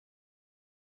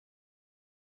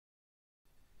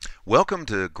Welcome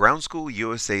to Ground School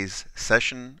USA's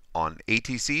session on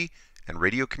ATC and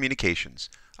Radio Communications.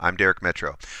 I'm Derek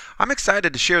Metro. I'm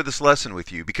excited to share this lesson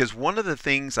with you because one of the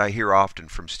things I hear often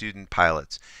from student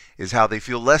pilots is how they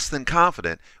feel less than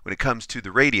confident when it comes to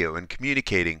the radio and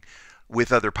communicating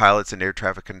with other pilots in air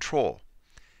traffic control.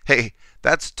 Hey,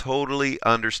 that's totally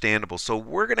understandable, so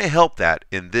we're going to help that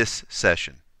in this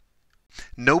session.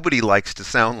 Nobody likes to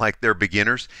sound like they're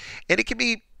beginners, and it can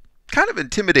be kind of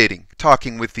intimidating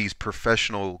talking with these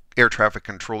professional air traffic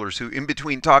controllers who, in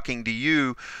between talking to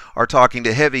you, are talking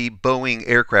to heavy Boeing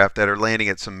aircraft that are landing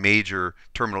at some major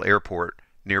terminal airport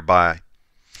nearby.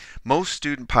 Most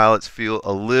student pilots feel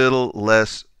a little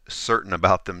less certain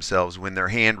about themselves when their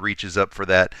hand reaches up for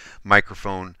that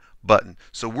microphone button.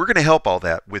 So we're going to help all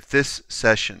that with this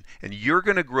session, and you're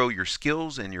going to grow your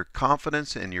skills and your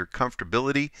confidence and your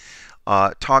comfortability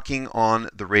talking on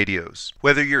the radios.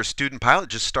 Whether you're a student pilot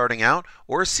just starting out,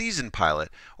 or a seasoned pilot,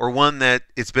 or one that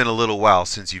it's been a little while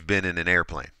since you've been in an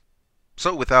airplane.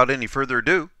 So without any further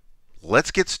ado,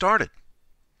 let's get started.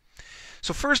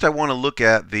 So first I want to look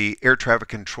at the air traffic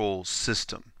control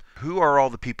system. Who are all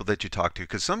the people that you talk to?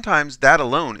 Because sometimes that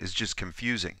alone is just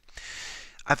confusing.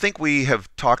 I think we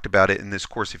have talked about it in this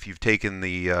course. If you've taken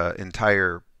the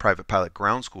entire private pilot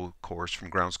ground school course from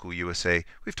Ground School USA,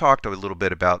 we've talked a little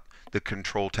bit about the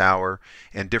control tower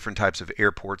and different types of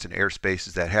airports and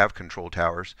airspaces that have control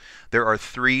towers. There are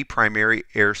three primary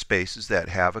airspaces that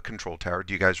have a control tower.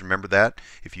 Do you guys remember that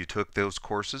if you took those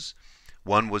courses?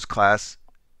 One was class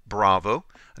Bravo,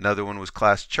 another one was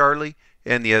class Charlie,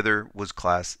 and the other was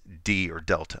class D or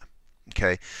Delta.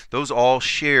 Okay, those all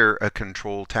share a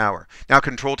control tower. Now,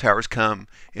 control towers come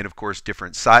in, of course,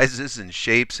 different sizes and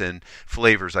shapes and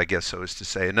flavors, I guess so as to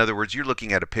say. In other words, you're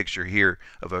looking at a picture here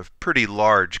of a pretty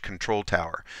large control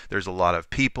tower. There's a lot of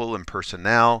people and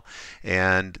personnel,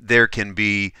 and there can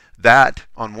be that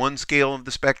on one scale of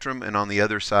the spectrum, and on the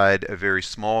other side, a very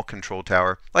small control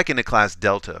tower, like in a class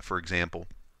Delta, for example,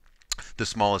 the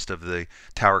smallest of the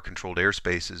tower-controlled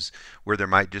airspaces, where there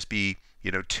might just be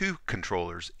two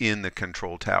controllers in the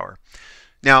control tower.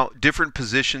 Now, different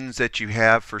positions that you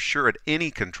have for sure at any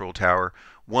control tower.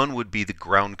 One would be the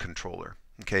ground controller.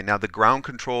 Okay, now the ground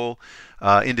control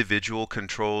individual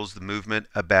controls the movement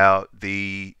about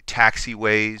the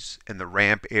taxiways and the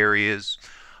ramp areas,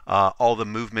 all the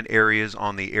movement areas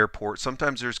on the airport.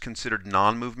 Sometimes there's considered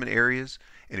non-movement areas.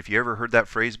 And if you ever heard that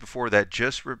phrase before, that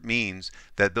just means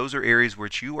that those are areas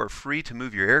which you are free to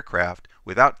move your aircraft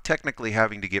without technically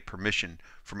having to get permission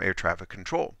from air traffic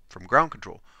control, from ground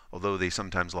control, although they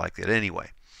sometimes like it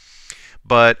anyway.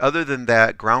 But other than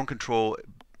that, ground control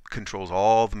controls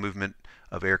all the movement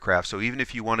of aircraft. So even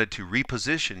if you wanted to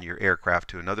reposition your aircraft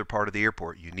to another part of the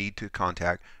airport, you need to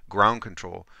contact ground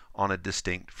control on a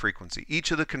distinct frequency.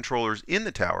 Each of the controllers in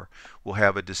the tower will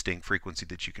have a distinct frequency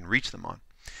that you can reach them on.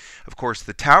 Of course,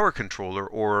 the tower controller,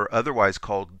 or otherwise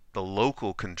called the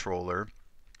local controller,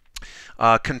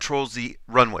 controls the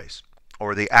runways,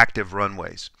 or the active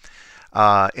runways.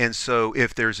 And so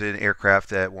if there's an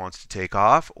aircraft that wants to take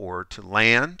off or to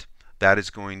land, that is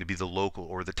going to be the local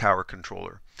or the tower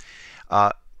controller.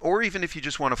 Or even if you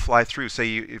just want to fly through,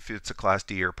 say if it's a Class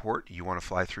D airport, you want to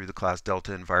fly through the Class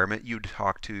Delta environment, you'd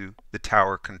talk to the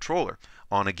tower controller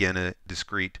on, again, a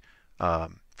discrete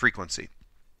frequency.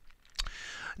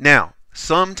 Now,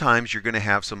 sometimes you're going to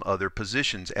have some other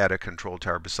positions at a control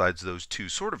tower besides those two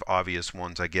sort of obvious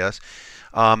ones, I guess.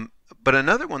 But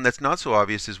another one that's not so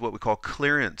obvious is what we call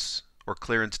clearance or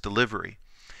clearance delivery.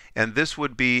 And this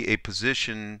would be a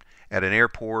position at an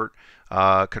airport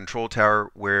control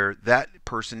tower where that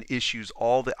person issues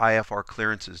all the IFR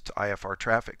clearances to IFR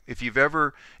traffic. If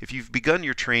you've begun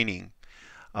your training,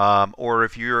 or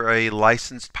if you're a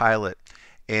licensed pilot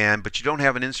but you don't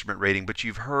have an instrument rating, but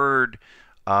you've heard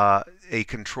a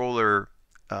controller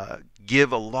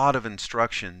give a lot of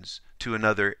instructions to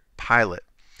another pilot,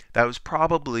 that was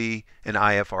probably an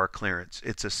IFR clearance.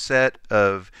 It's a set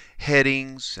of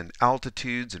headings and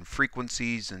altitudes and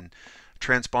frequencies and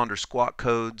transponder squawk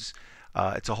codes.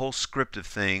 It's a whole script of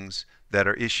things that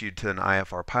are issued to an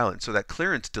IFR pilot. So that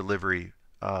clearance delivery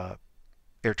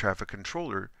air traffic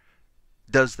controller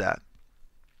does that.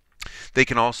 They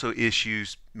can also issue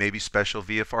maybe special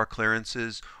VFR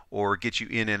clearances or get you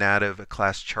in and out of a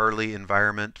Class Charlie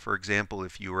environment. For example,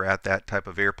 if you were at that type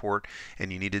of airport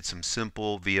and you needed some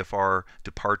simple VFR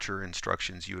departure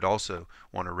instructions, you would also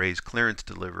want to raise clearance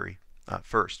delivery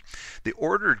first. The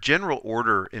general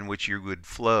order in which you would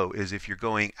flow is if you're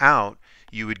going out,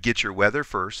 you would get your weather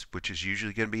first, which is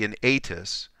usually going to be an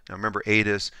ATIS. Now remember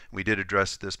ATIS, we did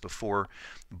address this before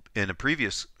in a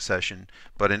previous session,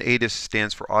 but an ATIS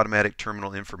stands for Automatic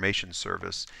Terminal Information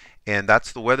Service, and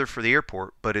that's the weather for the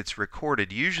airport, but it's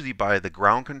recorded usually by the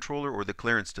ground controller or the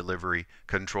clearance delivery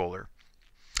controller.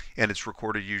 And it's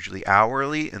recorded usually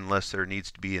hourly unless there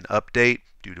needs to be an update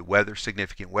due to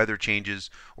significant weather changes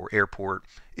or airport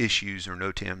issues or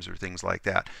NOTAMs or things like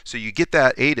that. So you get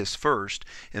that ATIS first,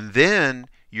 and then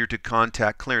you're to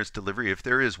contact clearance delivery if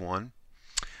there is one,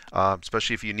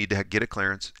 especially if you need to get a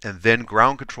clearance, and then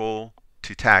ground control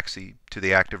to taxi to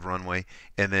the active runway,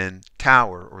 and then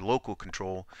tower or local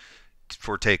control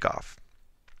for takeoff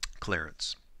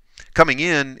clearance. Coming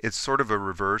in, it's sort of a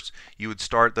reverse. You would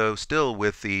start though still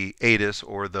with the ATIS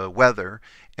or the weather,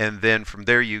 and then from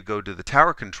there you go to the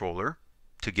tower controller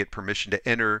to get permission to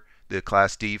enter the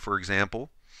Class D, for example,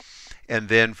 and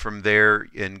then from there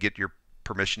and get your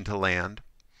permission to land.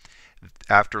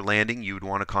 After landing, you would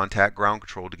want to contact ground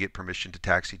control to get permission to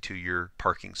taxi to your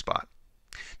parking spot.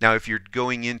 Now, if you're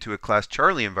going into a Class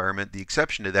Charlie environment, the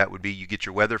exception to that would be you get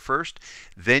your weather first,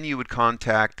 then you would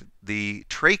contact the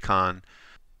Tracon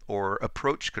or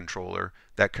approach controller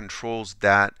that controls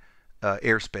that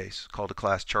airspace called a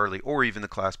Class Charlie or even the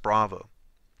Class Bravo.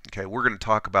 Okay, we're going to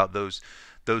talk about those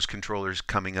controllers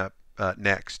coming up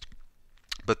next.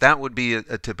 But that would be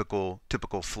a typical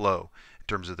flow in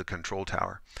terms of the control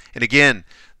tower. And again,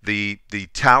 the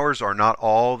towers are not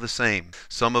all the same.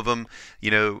 Some of them,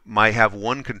 might have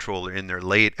one controller in there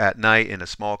late at night in a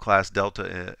small Class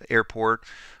Delta airport.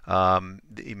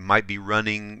 It might be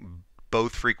running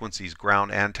both frequencies,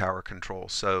 ground and tower control.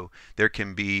 So there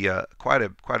can be quite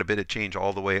a bit of change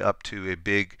all the way up to a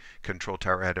big control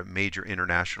tower at a major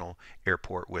international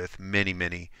airport with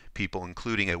many people,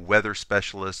 including a weather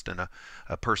specialist and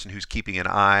a person who's keeping an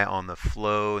eye on the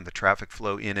flow and the traffic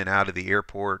flow in and out of the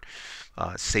airport,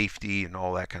 safety and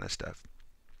all that kind of stuff.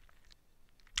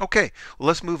 Okay, well,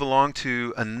 let's move along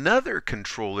to another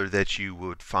controller that you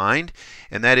would find,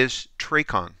 and that is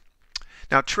Tracon.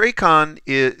 Now, Tracon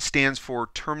stands for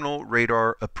Terminal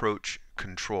Radar Approach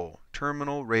Control.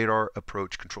 Terminal Radar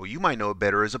Approach Control. You might know it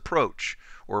better as approach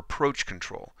or approach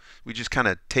control. We just kind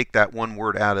of take that one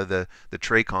word out of the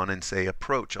Tracon and say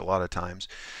approach a lot of times.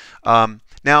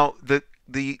 Now, the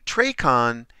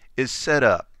Tracon is set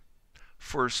up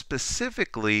for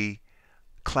specifically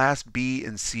Class B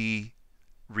and C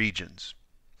regions.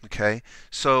 Okay,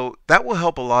 so that will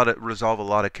help resolve a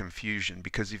lot of confusion,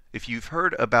 because if you've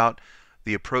heard about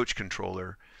the approach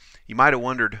controller, you might have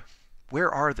wondered,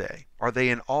 where are they? Are they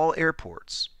in all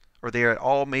airports? Are they at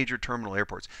all major terminal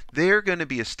airports? They're going to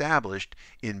be established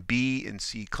in B and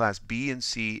C, Class B and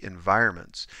C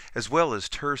environments, as well as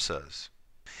TERSAs.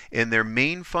 And their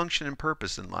main function and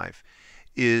purpose in life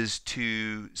is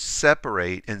to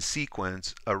separate and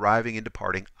sequence arriving and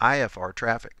departing IFR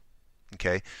traffic.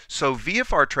 Okay, so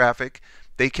VFR traffic,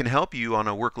 they can help you on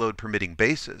a workload permitting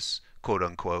basis, quote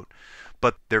unquote,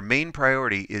 but their main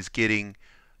priority is getting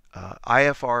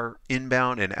IFR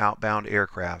inbound and outbound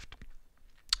aircraft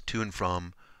to and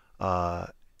from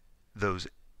those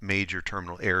major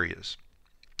terminal areas.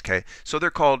 Okay, so they're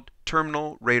called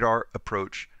Terminal Radar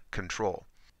Approach Control.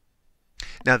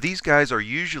 Now, these guys are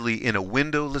usually in a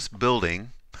windowless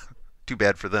building. Too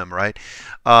bad for them, right?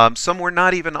 Somewhere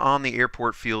not even on the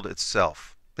airport field itself.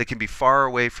 They can be far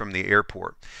away from the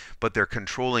airport, but they're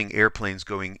controlling airplanes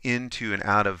going into and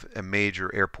out of a major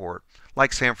airport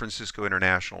like San Francisco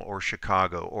International or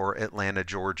Chicago or Atlanta,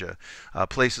 Georgia,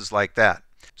 places like that.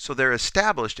 So they're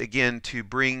established, again, to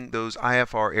bring those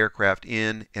IFR aircraft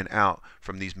in and out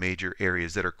from these major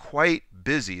areas that are quite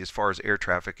busy as far as air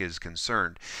traffic is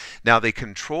concerned. Now, they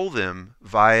control them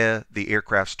via the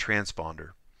aircraft's transponder.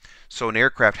 So an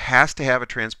aircraft has to have a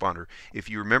transponder. If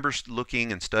you remember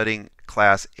looking and studying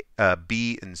Class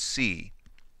B and C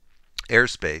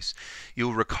airspace,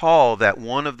 you'll recall that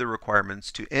one of the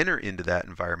requirements to enter into that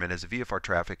environment as a VFR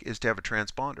traffic is to have a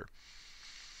transponder.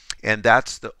 And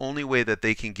that's the only way that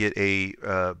they can get a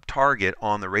target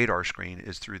on the radar screen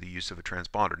is through the use of a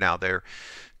transponder. Now, they're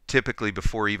typically,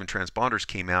 before even transponders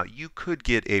came out, you could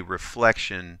get a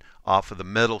reflection off of the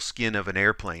metal skin of an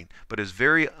airplane, but it was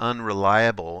very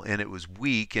unreliable and it was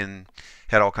weak and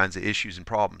had all kinds of issues and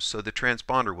problems. So the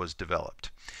transponder was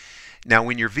developed. Now,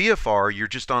 when you're VFR, you're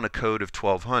just on a code of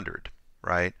 1200,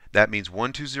 right? That means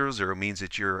 1200 means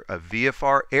that you're a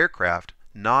VFR aircraft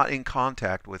not in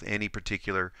contact with any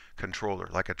particular controller,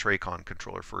 like a Tracon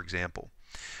controller, for example.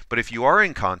 But if you are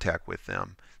in contact with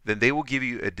them, then they will give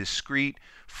you a discrete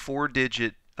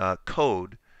 4-digit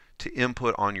code to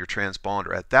input on your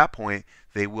transponder. At that point,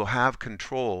 they will have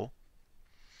control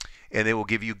and they will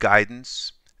give you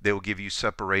guidance. They will give you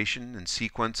separation and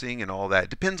sequencing and all that. It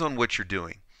depends on what you're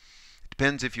doing. It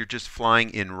depends if you're just flying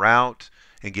en route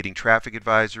and getting traffic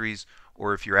advisories,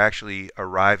 or if you're actually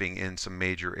arriving in some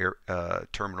major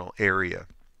terminal area.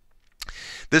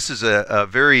 This is a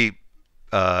very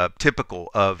typical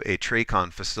of a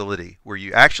Tracon facility, where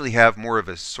you actually have more of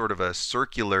a sort of a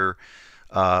circular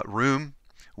room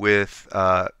with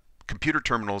computer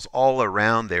terminals all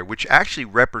around there, which actually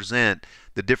represent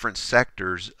the different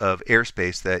sectors of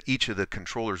airspace that each of the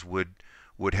controllers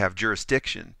would have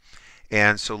jurisdiction.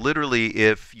 And so literally,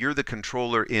 if you're the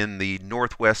controller in the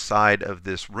northwest side of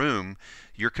this room,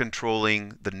 you're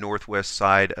controlling the northwest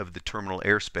side of the terminal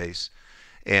airspace,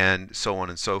 and so on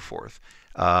and so forth.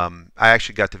 I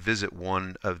actually got to visit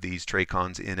one of these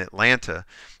Tracons in Atlanta,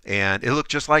 and it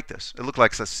looked just like this. It looked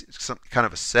like some kind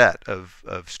of a set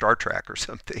of Star Trek or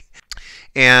something.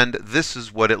 And this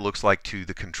is what it looks like to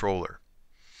the controller.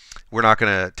 We're not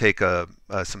going to take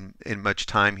much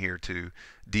time here to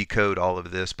decode all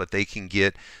of this, but they can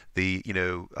get the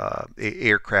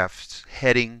aircraft's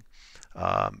heading,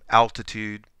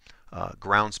 altitude,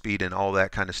 ground speed, and all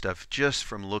that kind of stuff just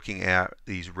from looking at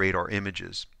these radar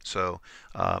images. So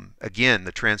again,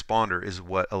 the transponder is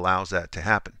what allows that to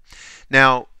happen.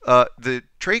 Now, the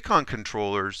Tracon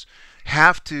controllers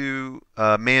have to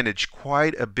manage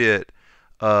quite a bit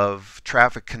of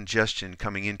traffic congestion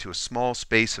coming into a small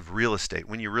space of real estate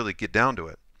when you really get down to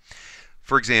it.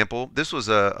 For example, this was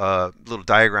a little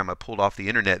diagram I pulled off the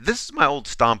internet. This is my old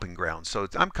stomping ground, so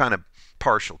I'm kind of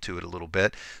partial to it a little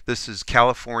bit. This is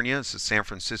California. This is San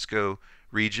Francisco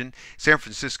region. San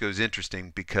Francisco is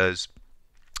interesting because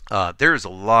there is a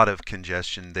lot of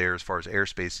congestion there as far as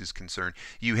airspace is concerned.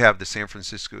 You have the San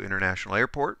Francisco International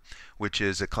Airport, which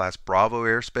is a Class Bravo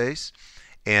airspace.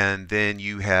 And then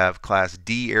you have Class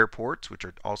D airports, which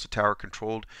are also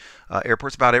tower-controlled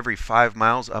airports about every 5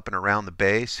 miles up and around the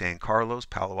bay. San Carlos,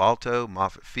 Palo Alto,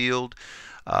 Moffett Field,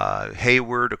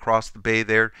 Hayward across the bay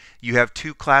there. You have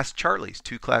 2 Class Charlies,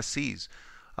 2 Class Cs,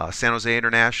 San Jose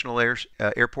International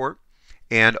Airport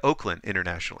and Oakland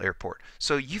International Airport.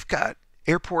 So you've got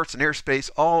airports and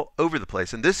airspace all over the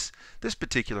place. And this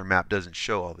particular map doesn't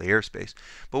show all the airspace.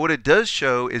 But what it does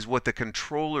show is what the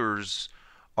controllers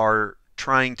are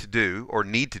trying to do, or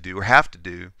need to do, or have to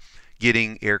do,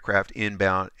 getting aircraft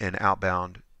inbound and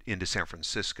outbound into San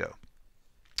Francisco,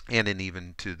 and then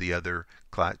even to the other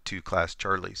 2 Class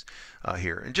Charlies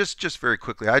here. And just very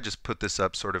quickly, I just put this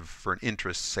up sort of for an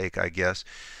interest's sake, I guess.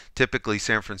 Typically,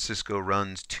 San Francisco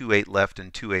runs 28 left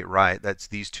and 28 right. That's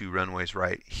these 2 runways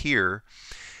right here.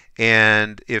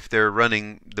 And if they're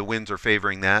running, the winds are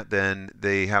favoring that, then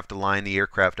they have to line the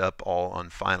aircraft up all on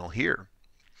final here,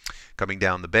 coming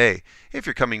down the bay. If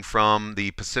you're coming from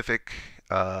the Pacific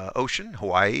Ocean,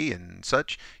 Hawaii and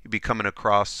such, you'd be coming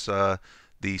across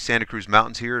the Santa Cruz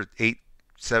Mountains here at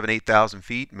 8,000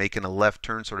 feet, making a left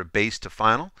turn sort of base to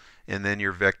final, and then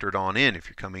you're vectored on in. If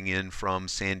you're coming in from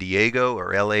San Diego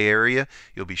or LA area,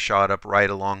 you'll be shot up right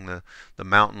along the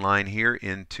mountain line here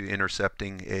into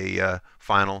intercepting a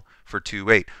final for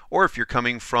 2-8. Or if you're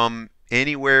coming from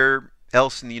anywhere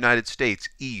else in the United States,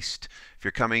 east, if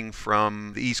you're coming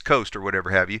from the East Coast or whatever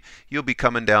have you, you'll be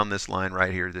coming down this line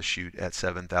right here, this chute at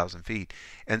 7,000 feet.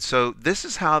 And so this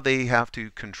is how they have to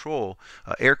control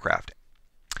aircraft.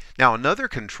 Now, another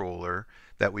controller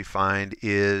that we find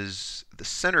is the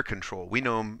center control. We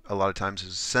know them a lot of times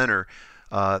as center.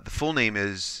 The full name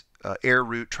is Air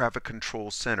Route Traffic Control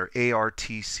Center,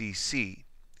 ARTCC,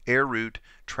 Air Route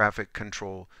Traffic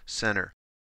Control Center.